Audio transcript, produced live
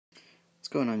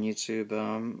going on YouTube?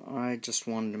 I just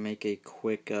wanted to make a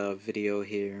quick video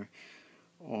here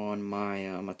on my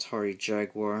Atari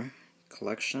Jaguar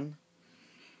collection.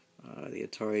 The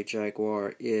Atari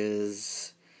Jaguar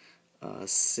is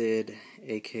Sid,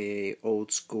 aka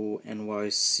Old School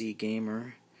NYC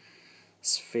Gamer's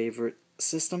favorite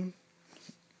system.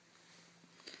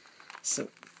 So,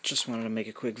 just wanted to make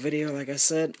a quick video, like I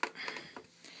said.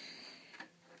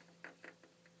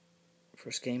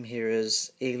 First game here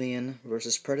is Alien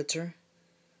vs. Predator,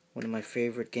 one of my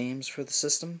favorite games for the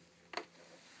system.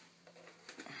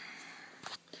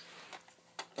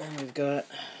 And we've got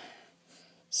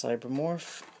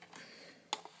Cybermorph,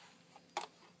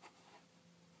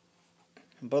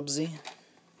 Bubsy,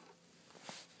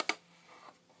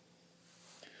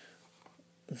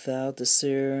 Val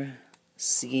Desir,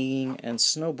 skiing and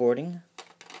snowboarding,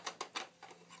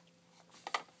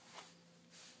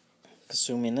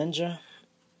 Kasumi Ninja,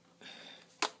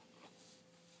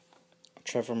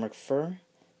 Trevor McFur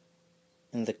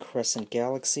in the Crescent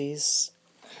Galaxies,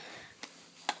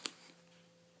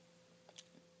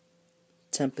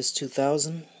 Tempest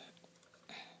 2000,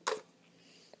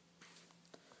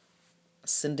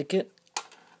 Syndicate,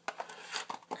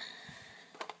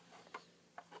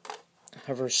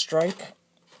 Hover Strike,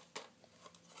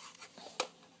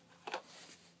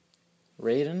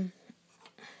 Raiden,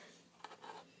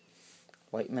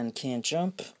 White Men Can't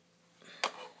Jump,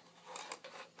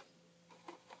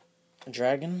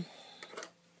 Dragon,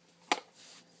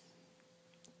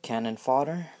 Cannon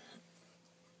Fodder,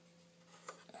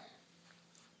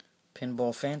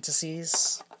 Pinball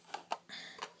Fantasies,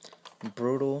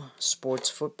 Brutal Sports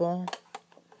Football,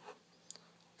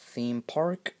 Theme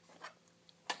Park,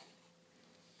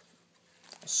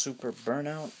 Super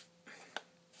Burnout,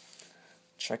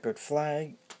 Checkered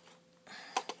Flag,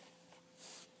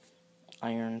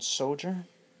 Iron Soldier,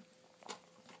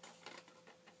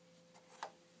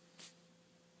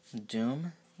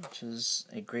 Doom, which is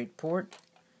a great port,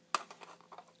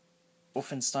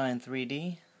 Wolfenstein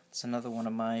 3D, it's another one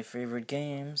of my favorite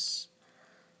games,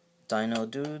 Dino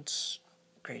Dudes,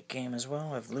 great game as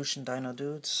well, Evolution Dino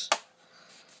Dudes,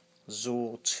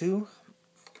 Zool 2,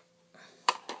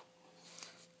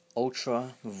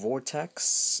 Ultra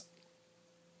Vortex,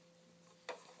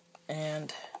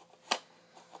 and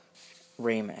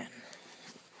Rayman.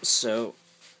 So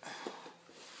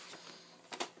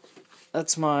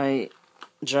that's my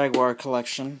Jaguar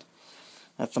collection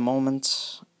at the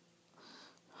moment.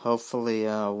 Hopefully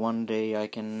one day I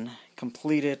can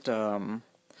complete it.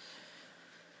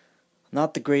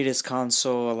 Not the greatest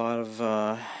console. A lot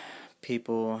of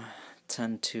people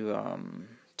tend to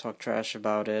talk trash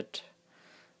about it,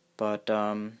 but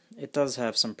it does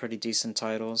have some pretty decent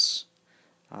titles.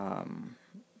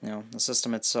 The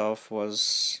system itself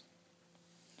was,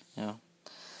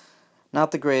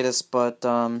 not the greatest, but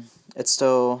it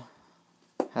still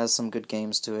has some good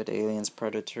games to it. Aliens,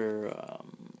 Predator,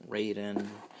 Raiden,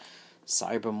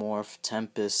 Cybermorph,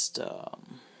 Tempest,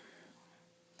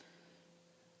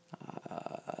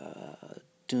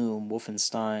 Doom,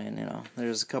 Wolfenstein,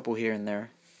 there's a couple here and there.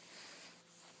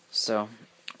 So,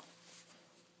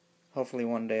 hopefully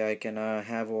one day I can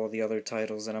have all the other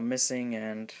titles that I'm missing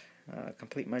and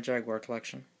complete my Jaguar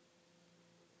collection.